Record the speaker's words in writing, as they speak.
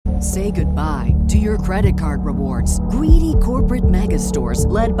Say goodbye to your credit card rewards. Greedy corporate mega stores,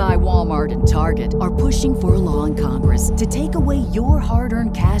 led by Walmart and Target, are pushing for a law in Congress to take away your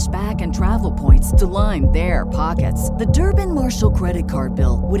hard-earned cash back and travel points to line their pockets. The Durbin-Marshall credit card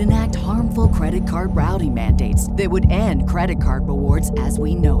bill would enact harmful credit card routing mandates that would end credit card rewards as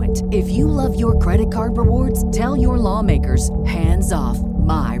we know it. If you love your credit card rewards, tell your lawmakers, hands off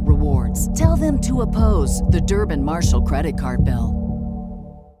my rewards. Tell them to oppose the Durbin-Marshall credit card bill.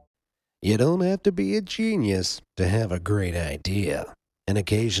 You don't have to be a genius to have a great idea. And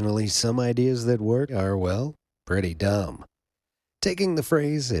occasionally some ideas that work are, well, pretty dumb. Taking the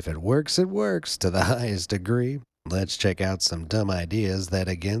phrase, if it works, to the highest degree, let's check out some dumb ideas that,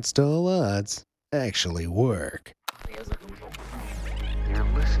 against all odds, actually work. You're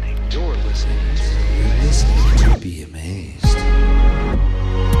listening to Be Amazed.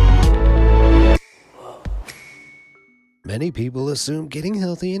 Many people assume getting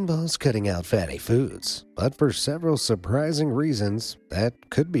healthy involves cutting out fatty foods, but for several surprising reasons, that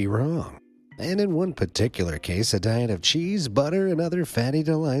could be wrong. And in one particular case, a diet of cheese, butter, and other fatty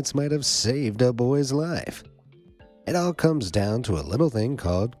delights might have saved a boy's life. It all comes down to a little thing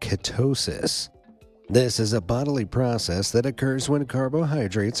called ketosis. This is a bodily process that occurs when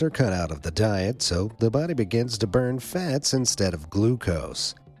carbohydrates are cut out of the diet, so the body begins to burn fats instead of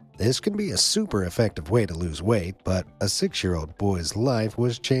glucose. This can be a super effective way to lose weight, but a 6-year-old boy's life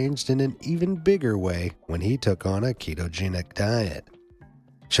was changed in an even bigger way when he took on a ketogenic diet.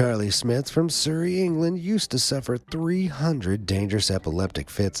 Charlie Smith from Surrey, England, used to suffer 300 dangerous epileptic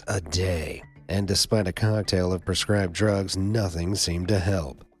fits a day, and despite a cocktail of prescribed drugs, nothing seemed to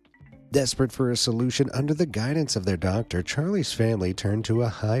help. Desperate for a solution under the guidance of their doctor, Charlie's family turned to a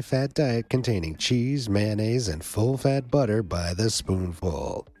high-fat diet containing cheese, mayonnaise, and full-fat butter by the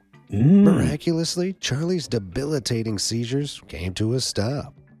spoonful. Miraculously, Charlie's debilitating seizures came to a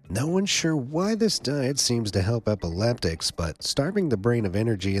stop. No one's sure why this diet seems to help epileptics, but starving the brain of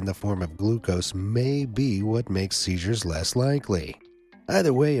energy in the form of glucose may be what makes seizures less likely.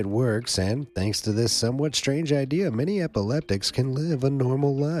 Either way, it works, and thanks to this somewhat strange idea, many epileptics can live a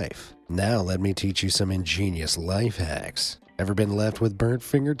normal life. Now let me teach you some ingenious life hacks. Ever been left with burnt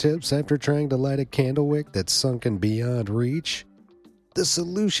fingertips after trying to light a candle wick that's sunken beyond reach? The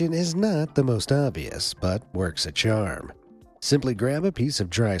solution is not the most obvious, but works a charm. Simply grab a piece of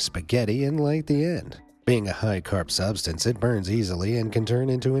dry spaghetti and light the end. Being a high-carb substance, it burns easily and can turn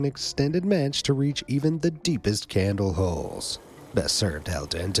into an extended match to reach even the deepest candle holes. Best served al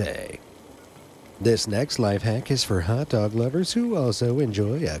dente. This next life hack is for hot dog lovers who also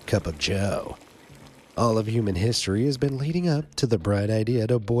enjoy a cup of joe. All of human history has been leading up to the bright idea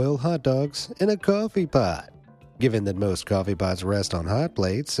to boil hot dogs in a coffee pot. Given that most coffee pots rest on hot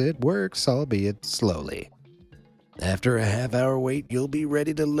plates, it works, albeit slowly. After a half-hour wait, you'll be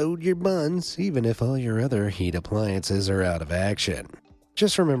ready to load your buns, even if all your other heat appliances are out of action.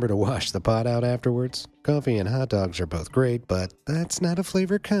 Just remember to wash the pot out afterwards. Coffee and hot dogs are both great, but that's not a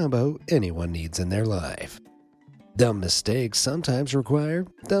flavor combo anyone needs in their life. Dumb mistakes sometimes require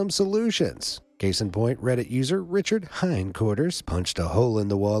dumb solutions. Case in point, Reddit user Richard Hindquarters punched a hole in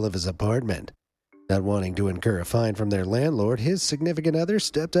the wall of his apartment. Not wanting to incur a fine from their landlord, his significant other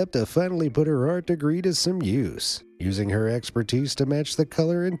stepped up to finally put her art degree to some use. Using her expertise to match the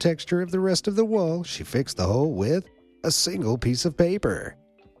color and texture of the rest of the wall, she fixed the hole with a single piece of paper.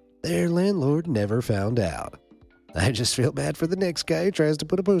 Their landlord never found out. I just feel bad for the next guy who tries to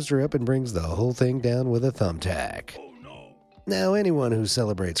put a poster up and brings the whole thing down with a thumbtack. Oh no. Now, anyone who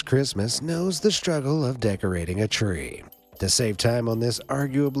celebrates Christmas knows the struggle of decorating a tree. To save time on this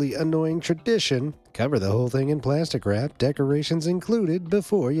arguably annoying tradition, cover the whole thing in plastic wrap, decorations included,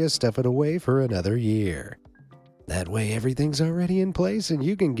 before you stuff it away for another year. That way everything's already in place and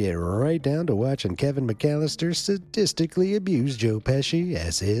you can get right down to watching Kevin McAllister sadistically abuse Joe Pesci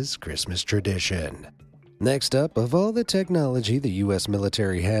as his Christmas tradition. Next up, of all the technology the U.S.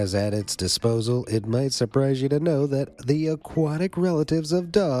 military has at its disposal, it might surprise you to know that the aquatic relatives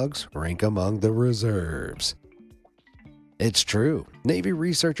of dogs rank among the reserves. It's true. Navy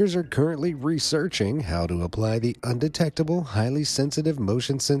researchers are currently researching how to apply the undetectable, highly sensitive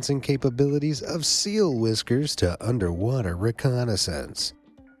motion sensing capabilities of seal whiskers to underwater reconnaissance.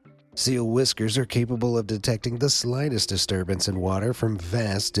 Seal whiskers are capable of detecting the slightest disturbance in water from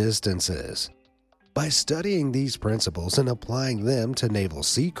vast distances. By studying these principles and applying them to naval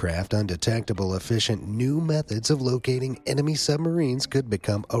seacraft, undetectable, efficient new methods of locating enemy submarines could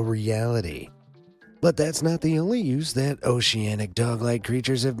become a reality. But that's not the only use that oceanic dog-like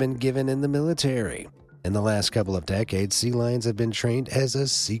creatures have been given in the military. In the last couple of decades, sea lions have been trained as a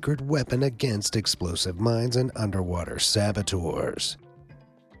secret weapon against explosive mines and underwater saboteurs.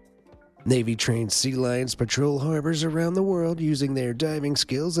 Navy-trained sea lions patrol harbors around the world using their diving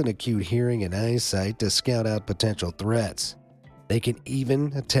skills and acute hearing and eyesight to scout out potential threats. They can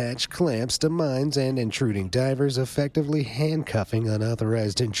even attach clamps to mines and intruding divers, effectively handcuffing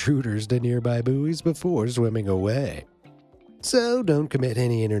unauthorized intruders to nearby buoys before swimming away. So don't commit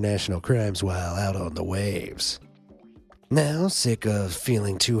any international crimes while out on the waves. Now, sick of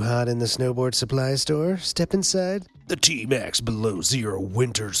feeling too hot in the snowboard supply store? Step inside the T-Max Below Zero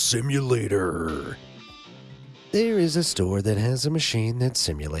Winter Simulator. There is a store that has a machine that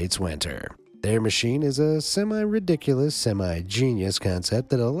simulates winter. Their machine is a semi-ridiculous, semi-genius concept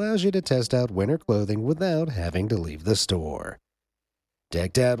that allows you to test out winter clothing without having to leave the store.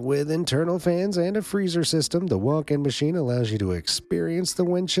 Decked out with internal fans and a freezer system, the walk-in machine allows you to experience the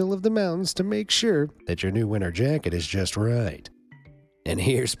wind chill of the mountains to make sure that your new winter jacket is just right. And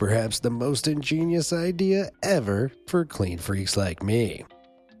here's perhaps the most ingenious idea ever for clean freaks like me.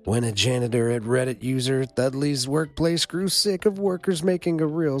 When a janitor at Reddit user Thudley's Workplace grew sick of workers making a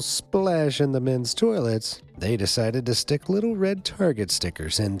real splash in the men's toilets, they decided to stick little red Target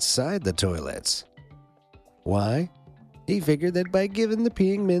stickers inside the toilets. Why? He figured that by giving the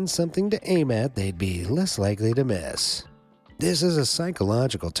peeing men something to aim at, they'd be less likely to miss. This is a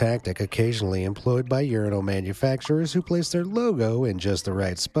psychological tactic occasionally employed by urinal manufacturers who place their logo in just the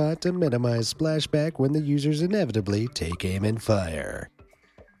right spot to minimize splashback when the users inevitably take aim and fire.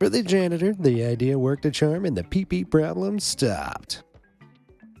 For the janitor, the idea worked a charm and the pee-pee problem stopped.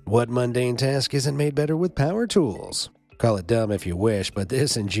 What mundane task isn't made better with power tools? Call it dumb if you wish, but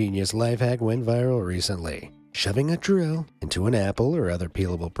this ingenious life hack went viral recently. Shoving a drill into an apple or other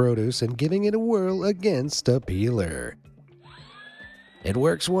peelable produce and giving it a whirl against a peeler. It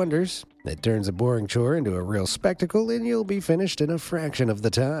works wonders. It turns a boring chore into a real spectacle and you'll be finished in a fraction of the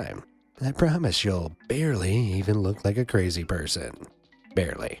time. I promise you'll barely even look like a crazy person.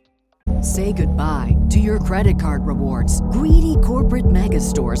 Barely. Say goodbye to your credit card rewards. Greedy corporate mega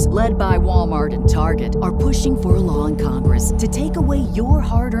stores, led by Walmart and Target, are pushing for a law in Congress to take away your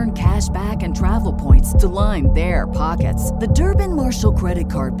hard-earned cash back and travel points to line their pockets. The Durbin-Marshall credit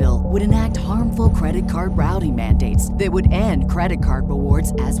card bill would enact harmful credit card routing mandates that would end credit card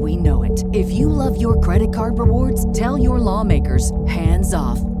rewards as we know it. If you love your credit card rewards, tell your lawmakers, hands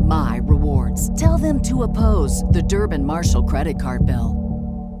off my rewards. Tell them to oppose the Durbin-Marshall credit card bill.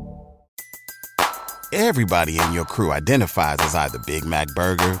 Everybody in your crew identifies as either Big Mac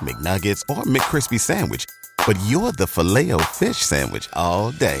Burger, McNuggets, or McCrispy Sandwich. But you're the Filet-O-Fish Sandwich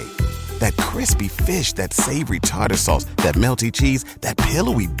all day. That crispy fish, that savory tartar sauce, that melty cheese, that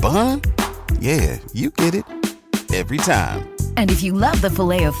pillowy bun. Yeah, you get it. Every time. And if you love the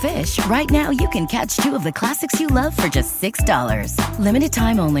Filet-O-Fish, right now you can catch two of the classics you love for just $6. Limited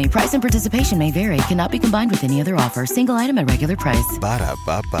time only. Price and participation may vary. Cannot be combined with any other offer. Single item at regular price.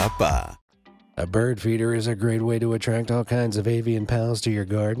 Ba-da-ba-ba-ba. A bird feeder is a great way to attract all kinds of avian pals to your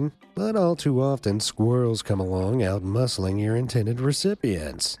garden, but all too often squirrels come along out-muscling your intended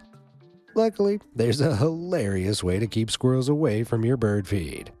recipients. Luckily, there's a hilarious way to keep squirrels away from your bird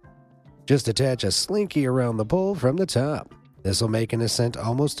feed. Just attach a slinky around the pole from the top. This will make an ascent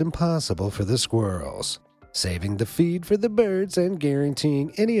almost impossible for the squirrels, saving the feed for the birds and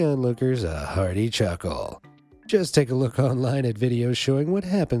guaranteeing any onlookers a hearty chuckle. Just take a look online at videos showing what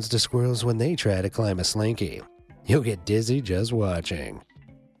happens to squirrels when they try to climb a slinky. You'll get dizzy just watching.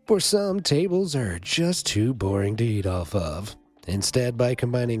 For some, tables are just too boring to eat off of. Instead, by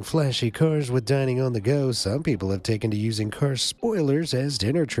combining flashy cars with dining on the go, some people have taken to using car spoilers as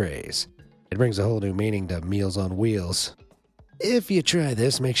dinner trays. It brings a whole new meaning to Meals on Wheels. If you try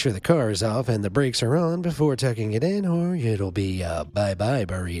this, make sure the car is off and the brakes are on before tucking it in, or it'll be a bye-bye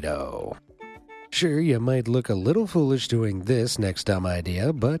burrito. Sure, you might look a little foolish doing this next dumb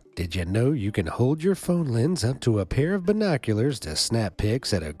idea, but did you know you can hold your phone lens up to a pair of binoculars to snap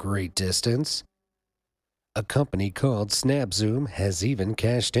pics at a great distance? A company called SnapZoom has even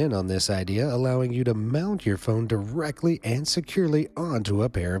cashed in on this idea, allowing you to mount your phone directly and securely onto a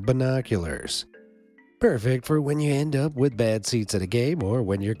pair of binoculars. Perfect for when you end up with bad seats at a game or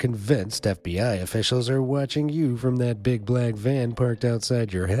when you're convinced FBI officials are watching you from that big black van parked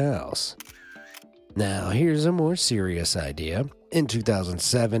outside your house. Now, here's a more serious idea. In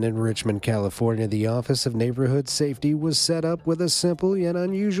 2007 in Richmond, California, the Office of Neighborhood Safety was set up with a simple yet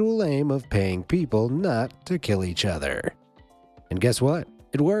unusual aim of paying people not to kill each other. And guess what?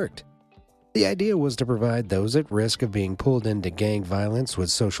 It worked. The idea was to provide those at risk of being pulled into gang violence with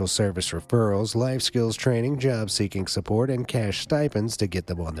social service referrals, life skills training, job-seeking support, and cash stipends to get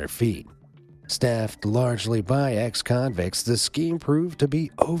them on their feet. Staffed largely by ex-convicts, the scheme proved to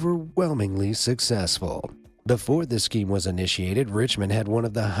be overwhelmingly successful. Before the scheme was initiated, Richmond had one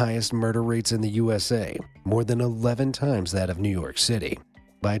of the highest murder rates in the USA, more than 11 times that of New York City.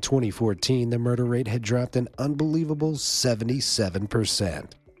 By 2014, the murder rate had dropped an unbelievable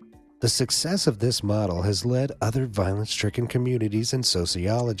 77%. The success of this model has led other violence-stricken communities and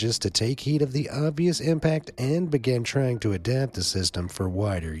sociologists to take heed of the obvious impact and begin trying to adapt the system for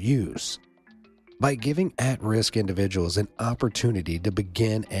wider use. By giving at-risk individuals an opportunity to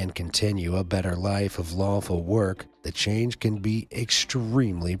begin and continue a better life of lawful work, the change can be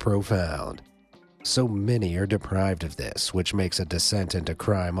extremely profound. So many are deprived of this, which makes a descent into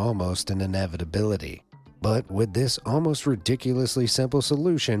crime almost an inevitability. But with this almost ridiculously simple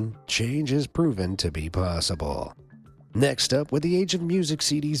solution, change is proven to be possible. Next up, with the age of music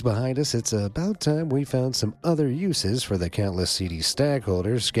CDs behind us, it's about time we found some other uses for the countless CD stack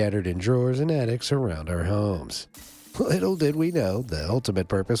holders scattered in drawers and attics around our homes. Little did we know, the ultimate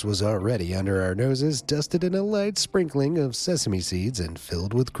purpose was already under our noses, dusted in a light sprinkling of sesame seeds and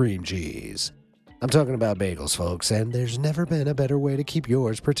filled with cream cheese. I'm talking about bagels, folks, and there's never been a better way to keep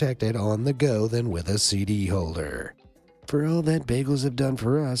yours protected on the go than with a CD holder. For all that bagels have done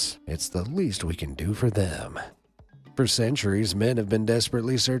for us, it's the least we can do for them. For centuries, men have been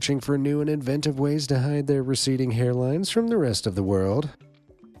desperately searching for new and inventive ways to hide their receding hairlines from the rest of the world.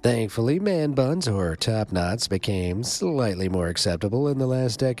 Thankfully, man buns or top knots became slightly more acceptable in the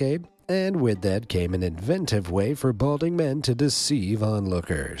last decade, and with that came an inventive way for balding men to deceive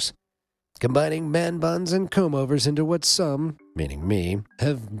onlookers. Combining man buns and comb-overs into what some, meaning me,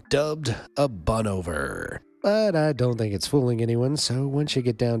 have dubbed a bun-over. But I don't think it's fooling anyone, so once you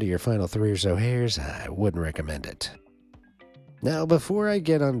get down to your final 3 or so hairs, I wouldn't recommend it. Now, before I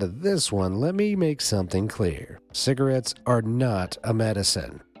get onto this one, let me make something clear. Cigarettes are not a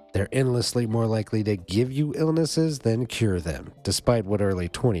medicine. They're endlessly more likely to give you illnesses than cure them, despite what early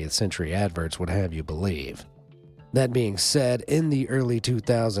 20th century adverts would have you believe. That being said, in the early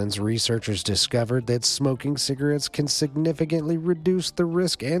 2000s, researchers discovered that smoking cigarettes can significantly reduce the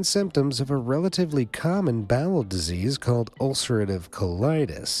risk and symptoms of a relatively common bowel disease called ulcerative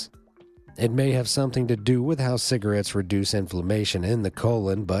colitis. It may have something to do with how cigarettes reduce inflammation in the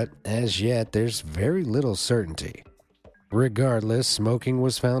colon, but as yet, there's very little certainty. Regardless, smoking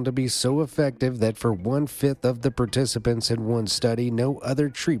was found to be so effective that for 1/5 of the participants in one study, no other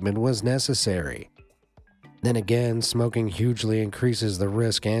treatment was necessary. Then again, smoking hugely increases the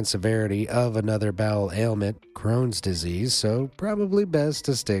risk and severity of another bowel ailment, Crohn's disease, so probably best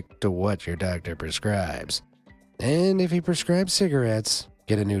to stick to what your doctor prescribes. And if he prescribes cigarettes,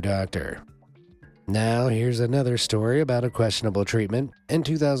 get a new doctor. Now, here's another story about a questionable treatment. In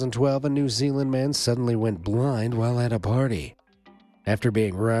 2012, a New Zealand man suddenly went blind while at a party. After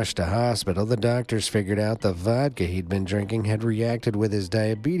being rushed to hospital, the doctors figured out the vodka he'd been drinking had reacted with his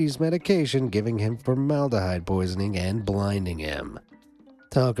diabetes medication, giving him formaldehyde poisoning and blinding him.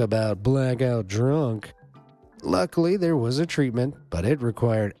 Talk about blackout drunk. Luckily, there was a treatment, but it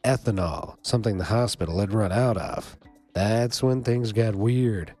required ethanol, something the hospital had run out of. That's when things got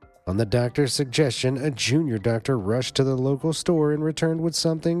weird. On the doctor's suggestion, a junior doctor rushed to the local store and returned with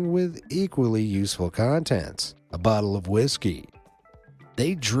something with equally useful contents, a bottle of whiskey.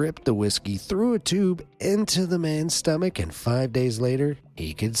 They dripped the whiskey through a tube into the man's stomach, and 5 days later,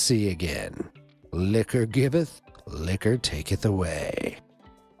 he could see again. Liquor giveth, liquor taketh away.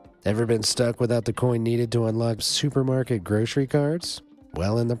 Ever been stuck without the coin needed to unlock supermarket grocery carts?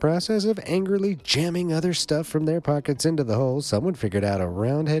 Well, in the process of angrily jamming other stuff from their pockets into the hole, someone figured out a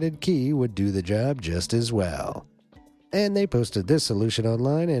round-headed key would do the job just as well. And they posted this solution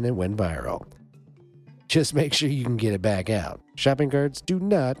online, and it went viral. Just make sure you can get it back out. Shopping carts do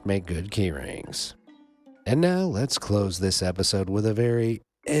not make good keyrings. And now let's close this episode with a very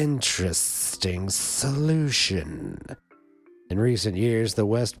interesting solution. In recent years, the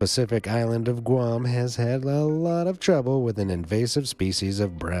West Pacific island of Guam has had a lot of trouble with an invasive species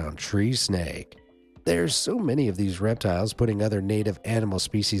of brown tree snake. There's so many of these reptiles putting other native animal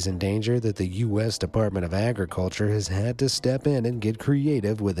species in danger that the U.S. Department of Agriculture has had to step in and get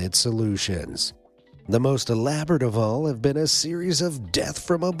creative with its solutions. The most elaborate of all have been a series of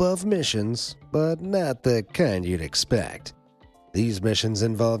death-from-above missions, but not the kind you'd expect. These missions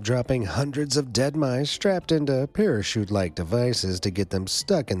involve dropping hundreds of dead mice strapped into parachute-like devices to get them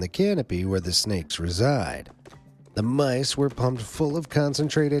stuck in the canopy where the snakes reside. The mice were pumped full of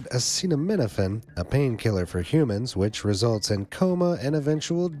concentrated acetaminophen, a painkiller for humans, which results in coma and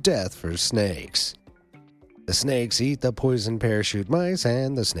eventual death for snakes. The snakes eat the poisoned parachute mice,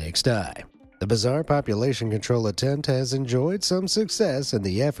 and the snakes die. The bizarre population control attempt has enjoyed some success, and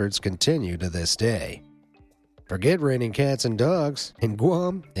the efforts continue to this day. Forget raining cats and dogs. In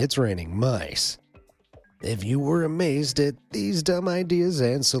Guam, it's raining mice. If you were amazed at these dumb ideas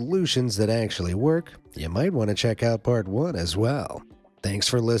and solutions that actually work, you might want to check out part 1 as well. Thanks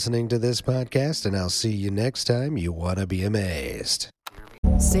for listening to this podcast, and I'll see you next time you want to be amazed.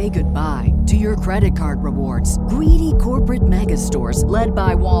 Say goodbye to your credit card rewards. Greedy corporate mega stores, led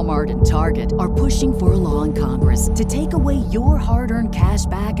by Walmart and Target, are pushing for a law in Congress to take away your hard-earned cash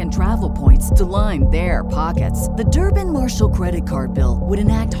back and travel points to line their pockets. The Durbin-Marshall credit card bill would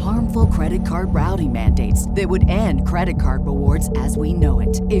enact harmful credit card routing mandates that would end credit card rewards as we know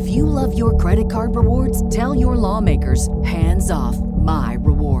it. If you love your credit card rewards, tell your lawmakers, hands off my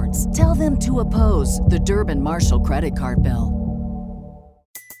rewards. Tell them to oppose the Durbin-Marshall credit card bill.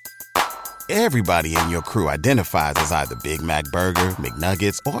 Everybody in your crew identifies as either Big Mac Burger,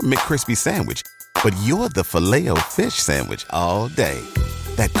 McNuggets, or McCrispy Sandwich. But you're the Filet-O-Fish Sandwich all day.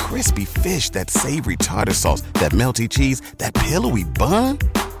 That crispy fish, that savory tartar sauce, that melty cheese, that pillowy bun.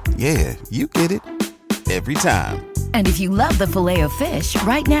 Yeah, you get it. Every time. And if you love the Filet-O-Fish,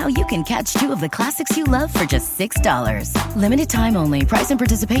 right now you can catch 2 of the classics you love for just $6. Limited time only. Price and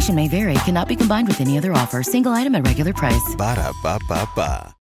participation may vary. Cannot be combined with any other offer. Single item at regular price. Ba-da-ba-ba-ba.